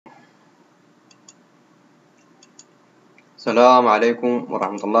السلام عليكم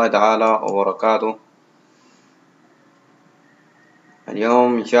ورحمة الله تعالى وبركاته.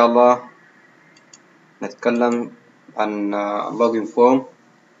 اليوم إن شاء الله نتكلم عن اللوجن فورم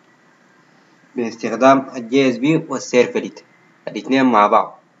باستخدام الجي اس بي والسيرفلت الاثنين مع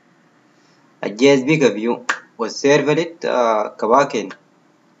بعض. الجي اس بي كفيو والسيرفلت كباكين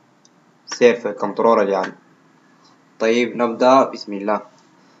سيرفر كنترولر يعني. طيب نبدأ بسم الله.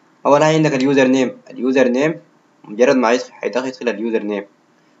 أول حاجة عندك اليوزر نيم مجرد ما حيدخل اليوزر نيم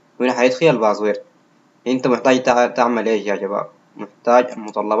وهنا حيدخل الباسورد. انت محتاج تعمل ايش يا شباب؟ محتاج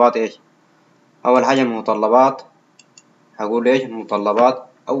المتطلبات ايش؟ اول حاجة المتطلبات هقول ايش المتطلبات.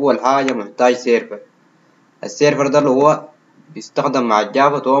 اول حاجة محتاج سيرفر. السيرفر ده اللي هو بيستخدم مع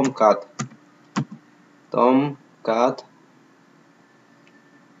الجافا توم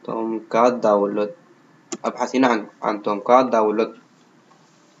كات داونلود. ابحث هنا عن توم كات داونلود.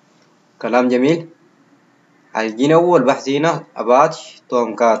 كلام جميل. هيجينا اول بحث هنا اباتش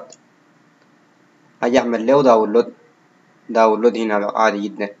توم كات. هاجي اعمل له داونلود هنا عادي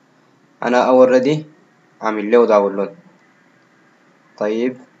جدا. انا اوريدي عامل له داونلود.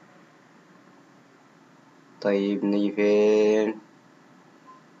 طيب نيجي فين؟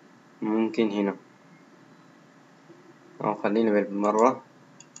 ممكن هنا أو خلينا بالمرة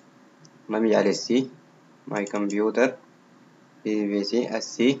نمي على السي ماي كمبيوتر بي سي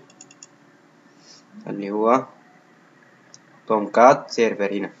السي اللي هو توم كات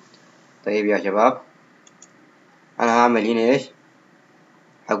سيرفر هنا. طيب يا شباب أنا هعمل هنا إيش؟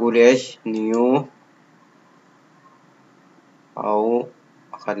 هقول إيش نيو أو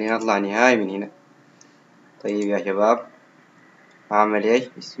خلينا نطلع نهاية من هنا. طيب يا شباب هعمل إيش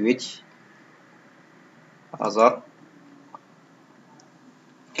سويتش أزر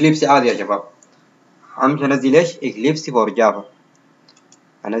إكليبس عادي يا شباب. همشي أنزل إيش إكليبس فور جافا.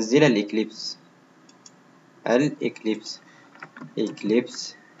 أنزل الإكليبس إكليبس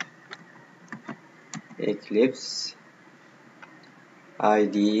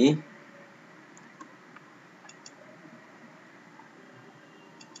IDE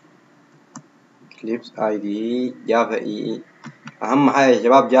جافا اي. اهم حاجه يا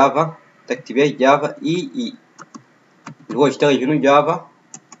شباب جافا تكتب ايش جافا اي اللي هو يشتغل شنو جافا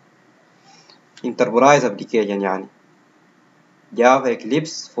انتربرايز ابلكيشن يعني جافا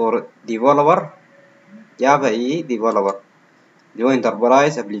اكليبس فور ديفلوبر جافا اي ديفلوبر اللي هو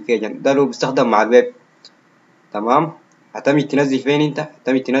انتربرايز ابلكيشن. ده لو بيستخدم مع الويب. تمام. هتمي تنزل فين انت؟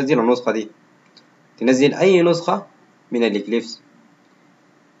 هتمي تنزل النسخه دي. تنزل اي نسخه من الاكليبس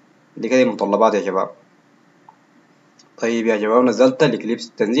دي كده المتطلبات يا شباب. طيب يا شباب نزلت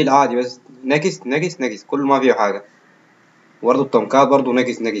الاكليبس تنزيل عادي بس نكس كل ما فيه حاجه. برضه التنكات برضه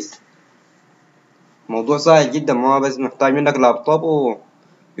نكس. موضوع سهل جدا ما بس محتاج منك لابتوب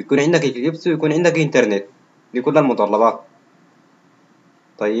ويكون عندك اكليبس ويكون عندك انترنت. دي كل المتطلبات.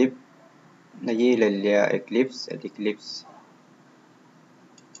 طيب نجي الاكليبس.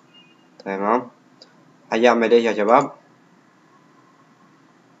 تمام. هيجي اعمل ايش يا شباب؟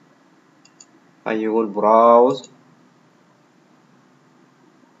 هيجي يقول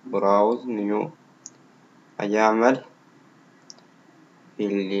براوز نيو. هيجي اعمل في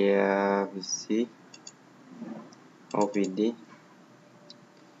السي او في الدي.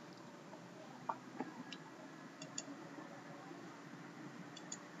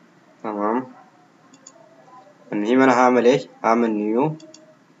 تمام. المهم انا هعمل ايش؟ هعمل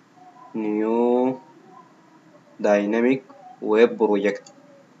نيو دايناميك ويب بروجكت.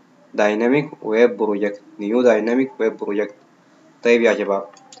 نيو دايناميك ويب بروجكت. طيب يا شباب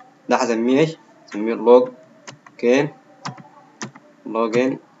ده هسميه ايش؟ هسميه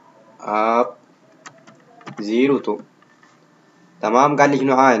لوجن اب 02. تمام. قال لي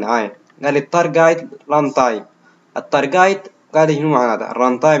شنو عاين قال لي التارجت ران تايم. التارجت قال لي شنو معناتها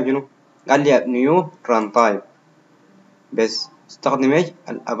الران تايم شنو؟ قال لي نيو ران تايم. بس استخدم ايش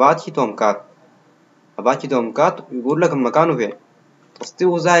الاباتشي توم كات ويقول لك مكانه فين.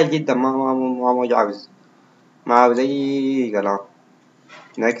 تصديقه سهل جدا ما عاوز اي كلام.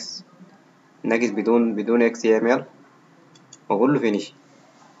 نكس بدون اكس ام ال واقول له فينيش.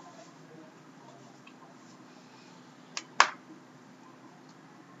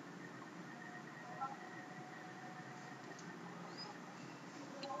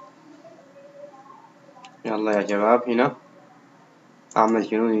 يلا يا شباب هنا اعمل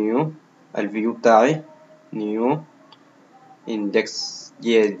شنو نيو الفيو بتاعي نيو index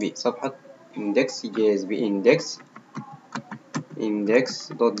JSB صفحة index.jsp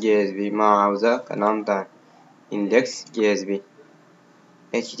ما عاوزة كلام تاني index.jsp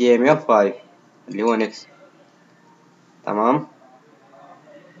HTML5 اللي هو next. تمام.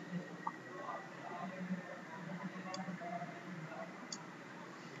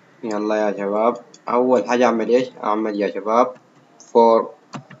 يلا يا شباب، اول حاجة اعمل ايش؟ اعمل يا شباب فور،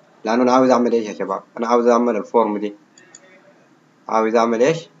 لانه انا عاوز اعمل ايش يا شباب؟ انا عاوز اعمل الفورم دي، عاوز اعمل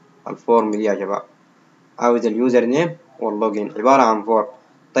ايش؟ الفورم دي يا شباب، عاوز اليوزر نيم واللوجين عبارة عن فور.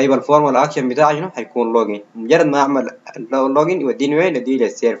 طيب الفورم والاكشن بتاعي شنو؟ هيكون لوجين. مجرد ما اعمل اللوجين يوديني وين؟ يوديني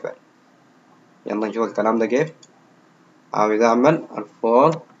للسيرفر. يلا نشوف الكلام ده كيف. عاوز اعمل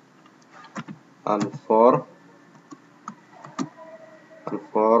الفور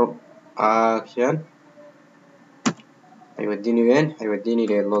الفورم اكشن، هيوديني وين؟ هيوديني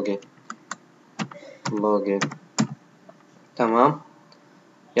لللوجين. لوجين تمام.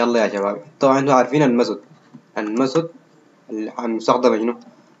 يلا يا شباب، طبعا انتوا عارفين الميثود المستخدمة شنو؟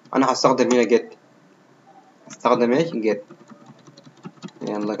 انا هستخدم هنا get، هستخدم ايش؟ get.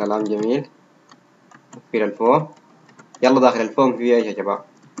 يلا كلام جميل. في الفورم، يلا داخل الفورم فيها ايش يا شباب؟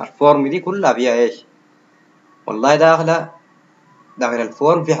 الفورم دي كلها فيها ايش؟ والله داخل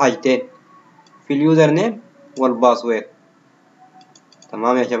الفورم في حاجتين، في اليوزر نيم والباسورد.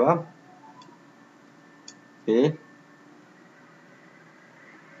 تمام يا شباب. في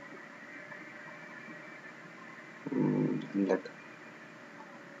عندك،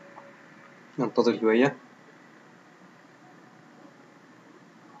 ننتظر شوية.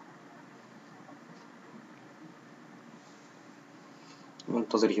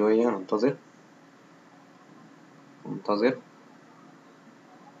 ننتظر شوية، ننتظر.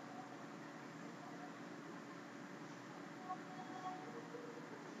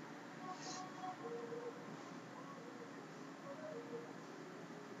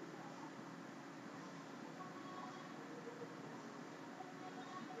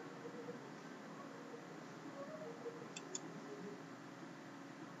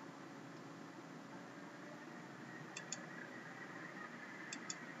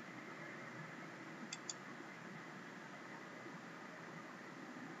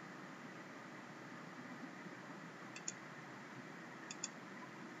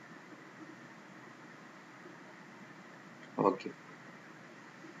 اوكي.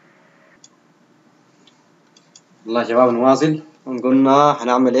 يلا يا شباب نواصل. قلنا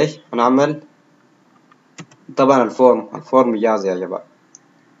هنعمل ايش؟ هنعمل طبعا الفورم جاهز يا شباب.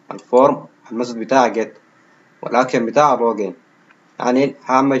 الفورم المسج بتاعه جيت، والاكشن بتاعه لوجين. يعني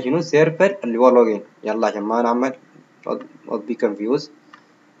هعمل شنو؟ سيرفر اللي هو لوجين. يلا عشان ما نعمل not be confused،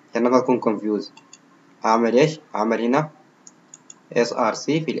 عشان ما تكون confused، هعمل ايش؟ هعمل هنا src.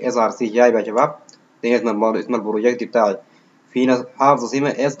 في ال src جايب يا شباب، ده اسم البروجكت بتاعي. في ناس حافظ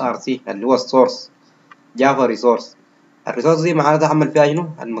اسمها src اللي هو السورس، جافا ريسورس. الريسورس دي معناتها هعمل فيها شنو؟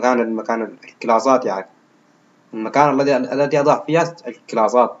 المكان الكلاسات يعني، المكان الذي أضع فيها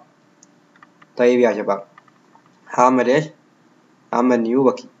الكلاسات. طيب يا شباب، هعمل ايش؟ هعمل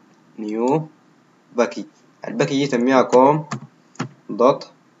نيو باكي. الباكي دي سميها كوم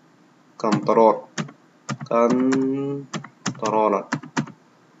دوت كنترولر.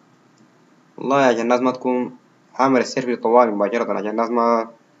 والله عشان الناس ما تكون عامل السيرفر طوالي مباشرة، عشان الناس ما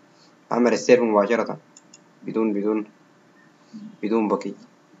عمل السيرفر مباشرة بدون باكي.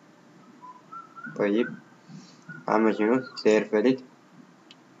 طيب عمل شنو؟ سيرفلت.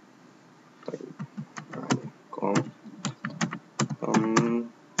 طيب كوم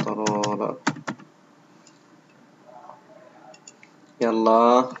كنترولر.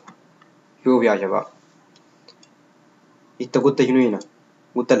 يلا شوف يا شباب، انت قلت شنو هنا؟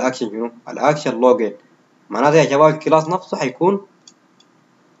 قلت الاكشن شنو؟ الاكشن لوجين. معناته يا شباب الكلاس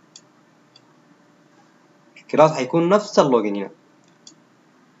هيكون نفس اللوجين هنا.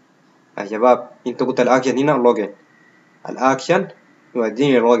 يا شباب انت قلت الاكشن هنا لوجين، الاكشن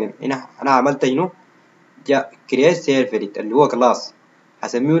يوديني للوجين. هنا انا عملت شنو؟ جاء كرييت سيرفلت اللي هو كلاس،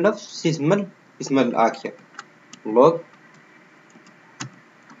 هسميه نفس اسم الاكشن لوج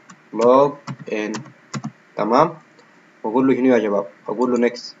ان. تمام. واقول له شنو يا شباب؟ اقول له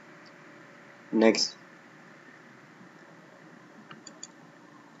نيكست.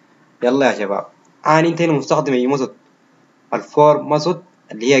 يلا يا شباب، انت هنا مستخدم اي ميثود؟ الفور ميثود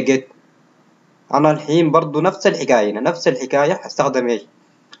اللي هي جيت. انا الحين برضو نفس الحكايه هنا، نفس الحكايه. هستخدم ايش؟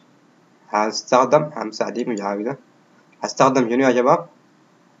 هستخدم همسح دي مش عاوزة. هستخدم شنو يا شباب؟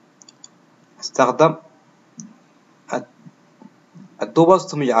 هستخدم الدو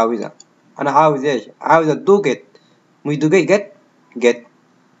بسط مش عاوزها. انا عاوز ايش؟ عاوز الدو جيت، مش دو جيت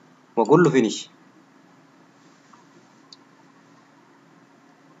واقول له فينيش.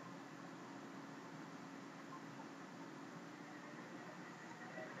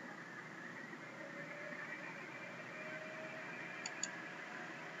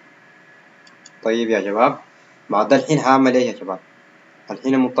 طيب يا شباب، بعد الحين هعمل ايش يا شباب؟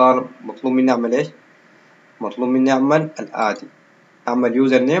 الحين مطلوب مني اعمل ايش؟ مطلوب مني اعمل الاتي. اعمل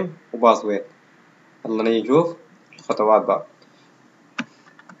يوزر نيم وباسورد. يلا نيجي نشوف الخطوات بقى.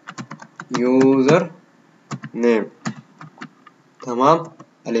 يوزر نيم تمام.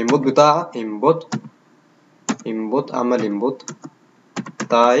 الانبوت بتاعه انبوت اعمل انبوت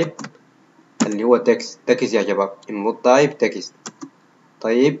تايب اللي هو تكست يا شباب، انبوت تايب تكست.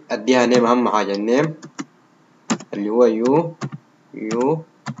 طيب اديها نيم، اهم حاجة النيم اللي هو يو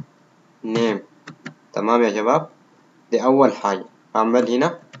نيم. تمام يا شباب، دي اول حاجة. اعمل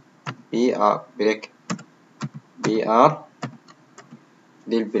هنا بي ار بريك، بي ار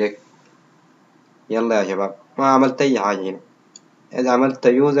دي البريك. يلا يا شباب ما عملت اي حاجة هنا. اذا عملت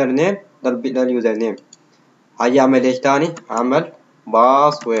يوزر نيم ده اليوزر نيم. هاجي اعمل ايش تاني؟ اعمل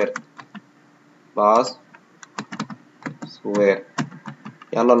باسورد، باسورد.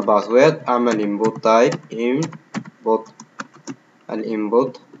 يلا الباسورد اعمل انبوت تايب انبوت،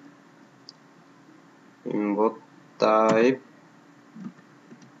 الانبوت انبوت تايب.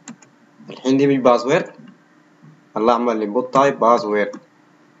 الحين دي مش باسورد، هلا اعمل انبوت تايب باسورد،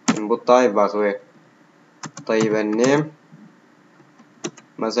 انبوت تايب باسورد. طيب النيم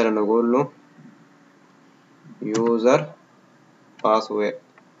مثلا نقول له يوزر باسورد،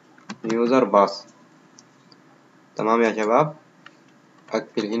 يوزر باس. تمام يا شباب،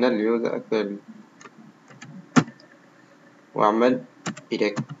 اقفل هنا اليوزر، اقفل واعمل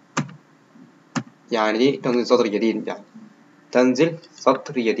بريك. يعني دي تنزل سطر جديد، يعني تنزل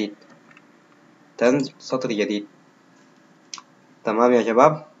سطر جديد، تنزل سطر جديد. تمام يا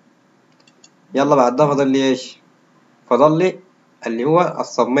شباب. يلا بعد ده فضل لي ايش؟ فضل لي اللي هو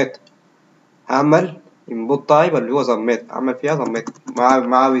السبميت. هعمل input type اللي هو submit، اعمل فيها submit.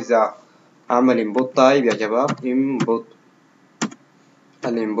 ما عاوز اعمل input type يا شباب، input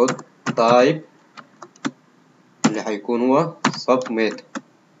الانبوت type اللي هيكون هو submit.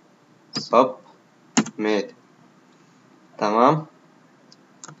 تمام.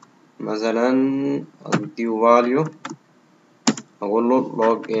 مثلا اديه value، اقول له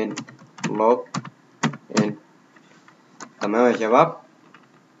log in. تمام يا شباب.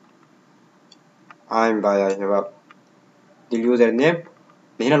 عايم بقى يا شباب، دي اليوزر نيم،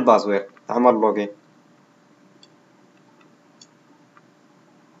 هنا الباسورد. اعمل login.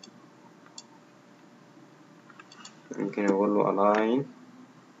 ممكن اقول له align.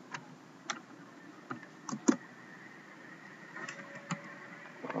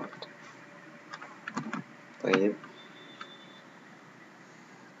 طيب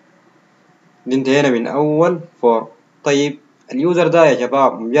دي انتهينا من اول فورم. طيب اليوزر ده يا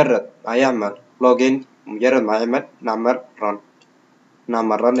شباب مجرد ما يعمل لوجين، مجرد ما يعمل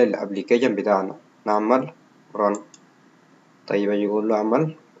نعمل رن للابليكيشن بتاعنا، نعمل رن. طيب اجي اقول له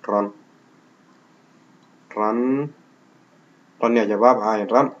اعمل رن، رن رن يا شباب. عاين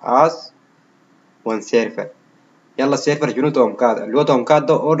رن از وان سيرفر. يلا السيرفر شنو؟ تومكات. اللي هو تومكات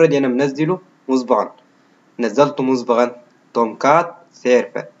ده اوريدي انا منزله مسبقا، نزلته مسبقا. تومكات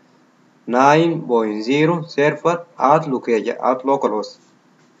سيرفر 9.0 سيرفر ات لوكيشن ات لوكال هوست.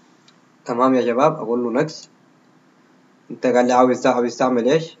 تمام يا شباب، اقول له نكس. انت قال لي عاوز تعمل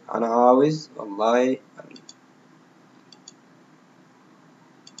ايش؟ انا عاوز والله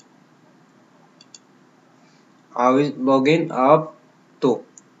عاوز لوجين اب تو،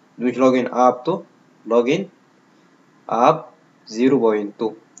 مش لوجين اب تو، لوجين اب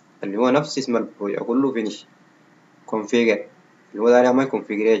 0.2 اللي هو نفس اسم البروجكت. اقول له فينيش كونفيجر، اللي هو ده يعمل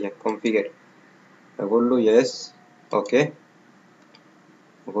كونفيجريشن كونفيجر. اقول له يس اوكي.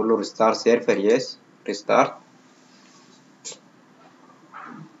 اقول له ريستارت سيرفر، يس ريستارت.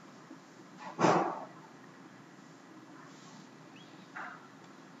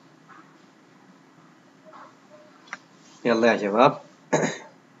 يلا يا شباب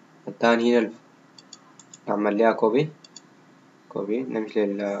التاني هنا نعمل لها كوبي نمشي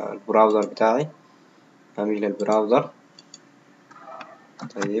للبراوزر بتاعي، نمشي للبراوزر.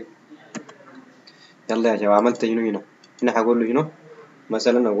 طيب يلا يا شباب عملت شنو هنا؟ هنا هقول له شنو؟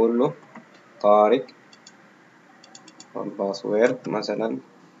 مثلا اقول له طارق الباسورد مثلا.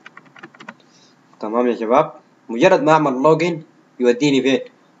 تمام يا شباب، مجرد ما اعمل لوجين يوديني فين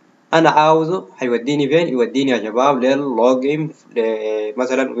انا عاوزه، هيوديني فين؟ يوديني يا شباب لللوجين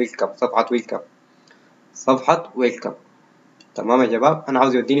مثلا ويلكم، صفحة ويلكم. تمام يا شباب، انا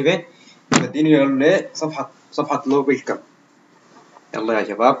عاوز يوديني فين؟ يوديني لصفحة لو ويلكم. يلا يا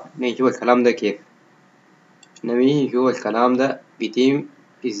شباب نشوف الكلام ده كيف، نشوف الكلام ده بيتم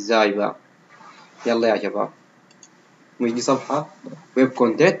ازاي بقى. يلا يا شباب، مش دي صفحة ويب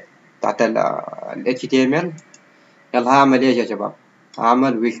كونتنت بتاعت ال HTML. يلا هعمل ايه يا شباب؟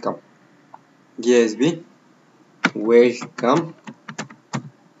 هعمل ويلكم JSP ويلكم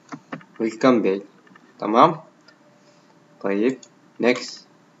بيج. تمام. طيب next.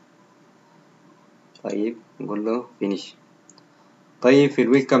 طيب نقول له finish. طيب في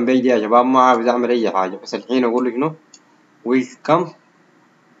الويلكم بيج دي يا شباب ما عاوز اعمل اي حاجة، بس الحين اقول له شنو welcome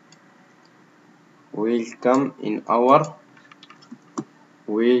in our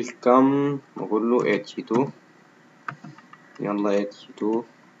welcome. اقول له h2 يلا h2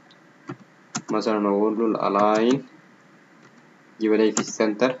 مثلا اقول له الالاين جيب لي في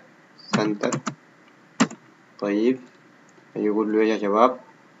السنتر سنتر. طيب يقول له ايه يا شباب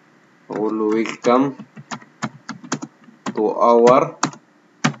اقول له welcome to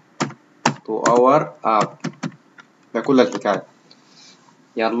our app. ده كل الحكاية.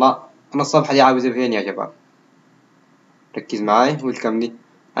 يلا انا الصفحة دي عاوزها فين يا شباب؟ ركز معاي. welcome دي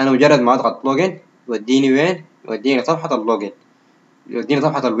انا مجرد ما اضغط لوجن يوديني وين؟ يوديني صفحة اللوجن، يوديني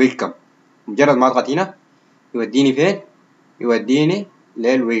صفحة الويلكم. مجرد ما اضغط هنا يوديني فين؟ يوديني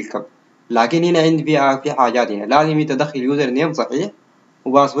للويلكم. لكن هنا عندي في حاجات هنا لازم انت تدخل يوزر نيم صحيح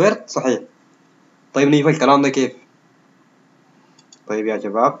وباسورد صحيح. طيب نشوف الكلام ده كيف. طيب يا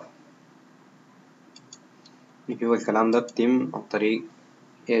شباب نشوف الكلام ده بتم عن طريق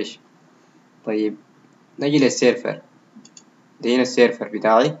ايش. طيب نجي للسيرفر. ده هنا السيرفر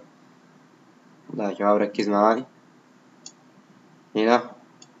بتاعي. لا يا شباب ركز معاي. هنا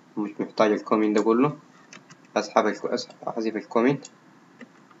مش محتاج الكومنت ده كله، احذف الكومنت.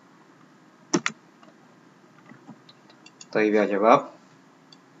 طيب يا شباب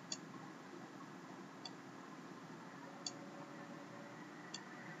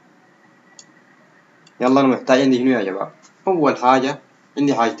يلا انا محتاج عندي شنو يا شباب؟ اول حاجة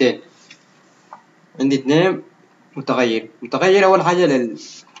عندي حاجتين، عندي اتنين متغير اول حاجة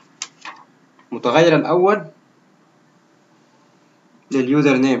للمتغير الاول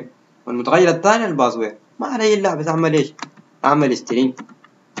لليوزر نيم، والمتغير الثاني الباسورد. ما علي الا بس اعمل ايش؟ اعمل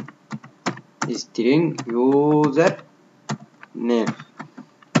string يوزر نيم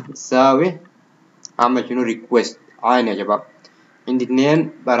يساوي اعمل شنو ريكويست. عين يا شباب عندي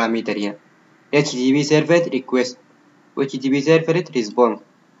اتنين بارامتر هنا http servlet request و http servlet response.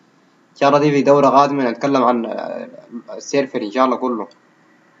 ان شاء الله دي في دورة قادمة نتكلم عن السيرفر ان شاء الله كله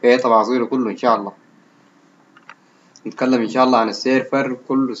في تفاصيله كله ان شاء الله. نتكلم ان شاء الله عن السيرفر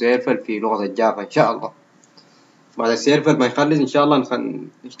كله، سيرفر في لغة الجافا ان شاء الله. بعد السيرفر ما يخلص ان شاء الله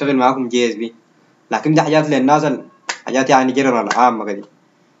نشتغل معاكم JSP. لكن دي حاجات للناس حاجات يعني جنرال عامة كده.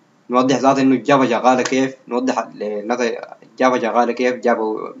 نوضح ذات انه الجافا شغالة كيف، نوضح للناس الجافا شغالة كيف،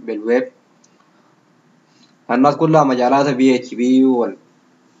 جافا بالويب. الناس كلها مجالاتها PHP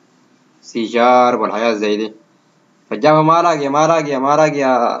والسي شارب والحاجات زي دي. فالجافا ما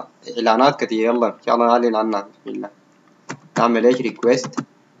لاقية اعلانات كتير. يلا ان شاء الله نعلن عنها بسم الله. نعمل ايش؟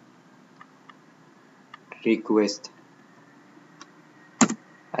 ريكويست.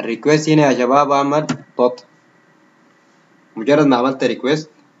 الريكويست هنا يا شباب اعمل دوت. مجرد ما عملت ريكويست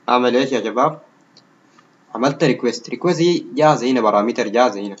اعمل ايش يا شباب؟ عملت ريكويست هي جاهزة هنا، بارامتر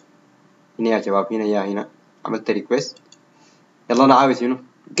جاهزة هنا يا شباب. هنا عملت ريكويست. يلا انا عاوز شنو؟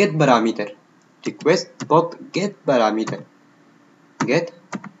 get parameter request dot get parameter.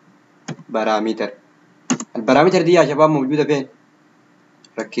 البارامتر دي يا شباب موجودة فين؟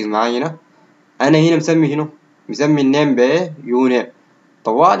 ركز معايا هنا. انا هنا مسمي شنو؟ مسمي النيم ب يو نيم.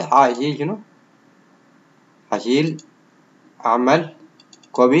 طوالي حاشيل شنو؟ حشيل اعمل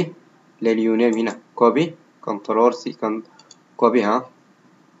كوبي لليو نيم هنا، كوبي كنترول سي كوبي ها،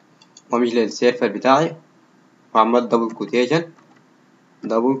 وامشي للسيرفر بتاعي واعمل دبل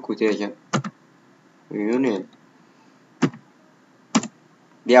كوتيشن يو نيم.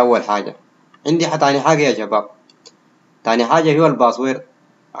 دي اول حاجة. عندي تاني حاجة يا شباب، تاني حاجة هو الباسورد.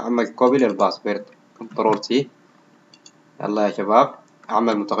 اعمل كوبي للباسورد كنترول سي. يلا يا شباب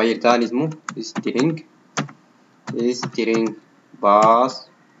اعمل متغير تاني اسمه string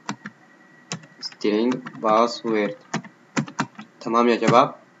باسورد. تمام يا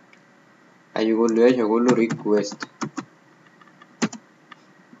شباب. هيقول له ايش؟ هقول له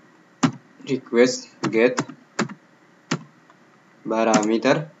request get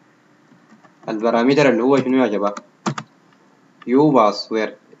parameter. البارامتر اللي هو شنو يا شباب؟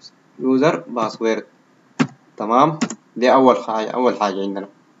 يوزر باسورد. تمام. دي اول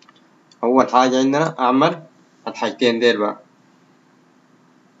حاجة عندنا. اعمل الحاجتين ديل بقى.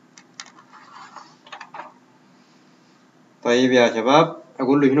 طيب يا شباب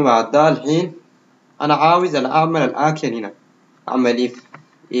اقول له شنو بعد ده؟ الحين انا عاوز اعمل الاكشن هنا. اعمل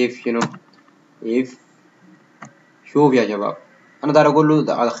if شنو؟ if شوف يا شباب انا داير اقول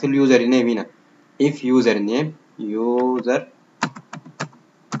له ادخل يوزر نيم هنا. if يوزر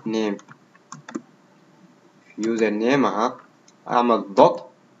نيم اعمل دوت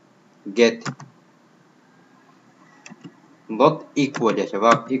get دوت ايكوال يا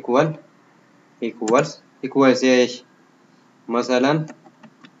شباب، ايكوال ايكوالز ايش؟ مثلا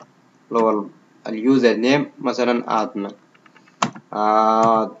لو اليوزر نيم مثلا ادمن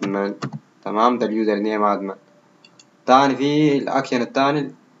تمام، ده اليوزر نيم ادمن. تاني في الاكشن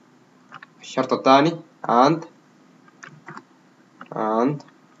التاني، الشرط التاني and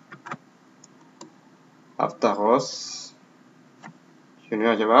افتح قوس،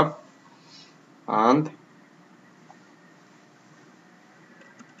 شنو يا شباب؟ and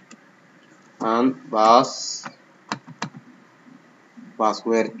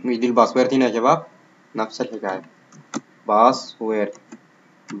باسورد. مش دي الباسورد هنا يا شباب؟ نفس الحكاية، باسورد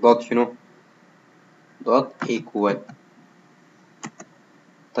دوت شنو؟ دوت ايكوال.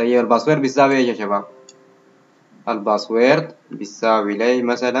 طيب الباسورد بيساوي ايش يا شباب؟ الباسورد بيساوي لي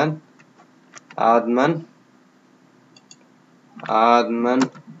مثلا ادمن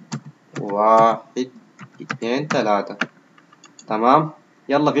واحد اتنين تلاتة. تمام.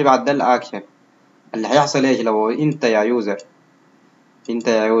 يلا في بعد ده الاكشن اللي هيحصل ايش لو انت يا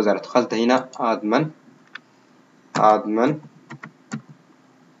يوزر دخلت هنا ادمن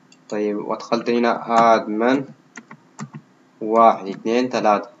طيب، ودخلت هنا ادمن واحد اتنين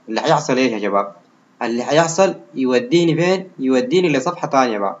تلاتة. اللي هيحصل ايش يا شباب؟ اللي هيحصل يوديني فين؟ يوديني لصفحة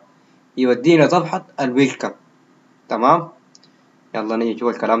تانية بقى، يوديني لصفحة الويلكم. تمام. يلا نيجي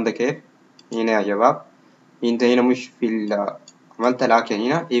نشوف الكلام ده كيف. هنا يا شباب، انت هنا مش في عملت الاكشن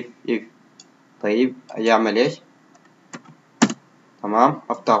هنا if. طيب اجي اعمل ايش؟ تمام،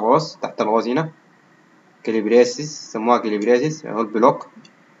 افتح قوس، تحت القوس هنا كاليبريسيس، سموها كاليبريسيس يعني البلوك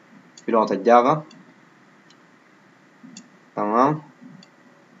في لغة الجافا. تمام.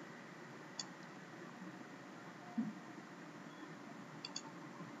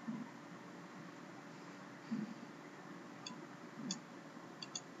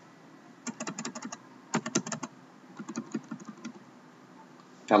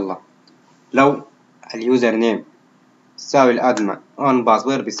 يلا لو اليوزر نيم تساوي الادمن اون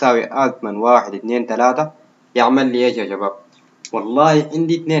باسورد بيساوي ادمن واحد اتنين تلاتة، يعمل لي ايش يا شباب؟ والله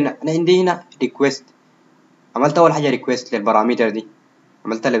عندي اتنين، انا عندي هنا ريكويست. عملت اول حاجة ريكويست للبارامتر دي،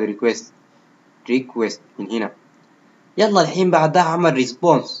 عملت لها ريكويست من هنا. يلا الحين بعدها اعمل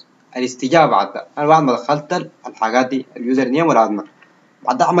ريسبونس، الاستجابة. انا بعد ما دخلت الحاجات دي اليوزر نيم والادمن،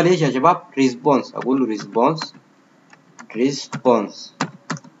 بعدها اعمل ايش يا شباب؟ ريسبونس. اقول له ريسبونس.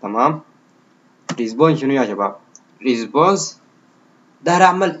 تمام. ريسبونس شنو يا شباب؟ ريسبونس ده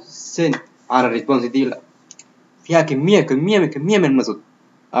اعمل سند على الريسبونس دي، فيها كمية من الميثود،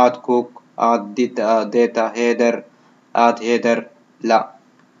 اد كوك، اد داتا هيدر، اد هيدر. لا،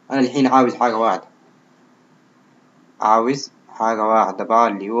 انا الحين عاوز حاجة واحدة بقى،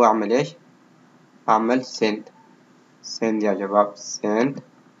 اللي هو اعمل ايش؟ اعمل سند يا شباب، سند.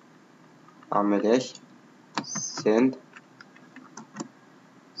 اعمل ايش؟ سند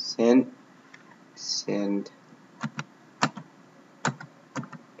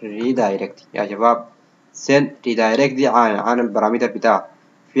ريدايركت يا شباب. سند ريدايركت دي عن البارامتر بتاعه،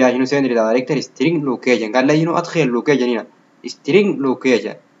 فيها شنو؟ سند ريدايركت سترينج لوكيشن، قال لي هنا ادخل اللوكيشن هنا سترينج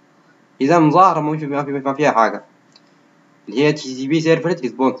لوكيشن. اذا مظاهرة ما فيها حاجة، اللي هي اتش تي بي سيرفلت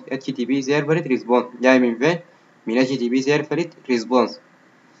ريسبونس. جاي من فين؟ من اتش تي بي سيرفلت ريسبونس،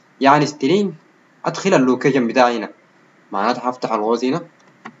 يعني سترينج. ادخل اللوكيشن بتاعي هنا، معناتها هفتح الغوص هنا.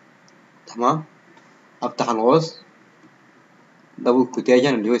 تمام. افتح الغوص دبل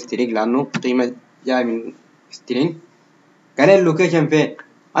كوتيشن اللي هو سترينج، لانه قيمة جاي من سترينج. قال لي اللوكيشن فين؟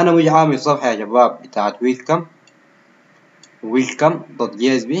 انا مش عامل صفحة يا شباب بتاعت ويلكم دوت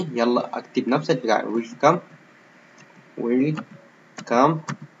جي اس بي. يلا اكتب نفس الحكاية، ويلكم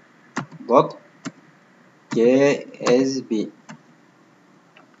دوت جي اس بي.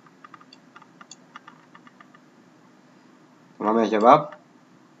 تمام يا شباب.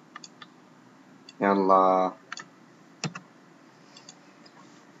 يلا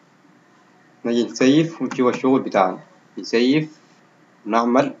نجي نسيف ونشوف الشغل بتاعنا. نسيف،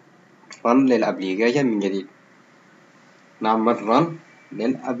 نعمل رن للابليكيشن من جديد،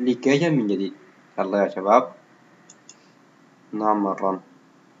 يلا يا شباب نعمل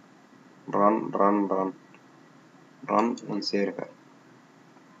رن ونسيرفر.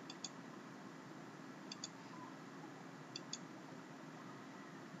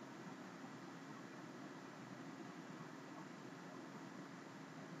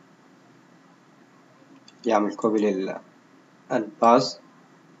 يعمل كوبي للباس.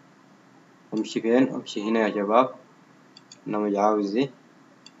 امشي فين؟ امشي هنا يا شباب، انا مش عاوز دي،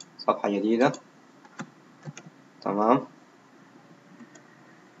 صفحة جديدة. تمام.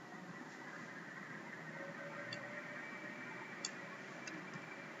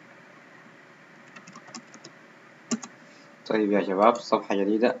 طيب يا شباب، صفحة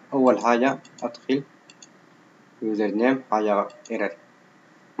جديدة. أول حاجة أدخل يوزر نيم، حاجة ايرور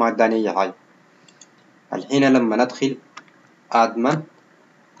ما اداني أي حاجة. الحين لما ندخل ادمن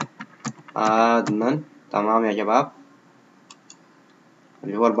تمام يا شباب،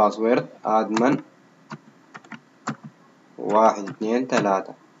 اللي هو الباسورد ادمن 1 2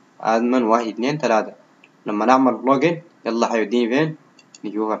 3، ادمن 1 2 3. لما نعمل لوجن يلا حيوديني فين؟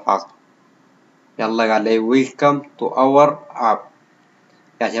 نشوف الحاصل. يلا قال لي ويلكم تو اور اب.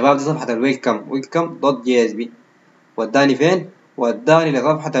 يا شباب دي صفحة ويلكم دوت جي اس بي. وداني فين؟ وداني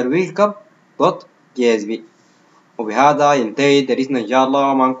لصفحة الويلكم دوت جي اس بي. وبهذا ينتهي درسنا إن شاء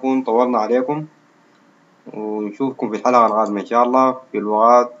الله، ما نكون طولنا عليكم، ونشوفكم في الحلقة القادمة إن شاء الله في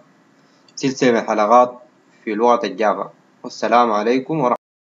لغات سلسلة من الحلقات في لغة الجافا. والسلام عليكم ورحمة الله.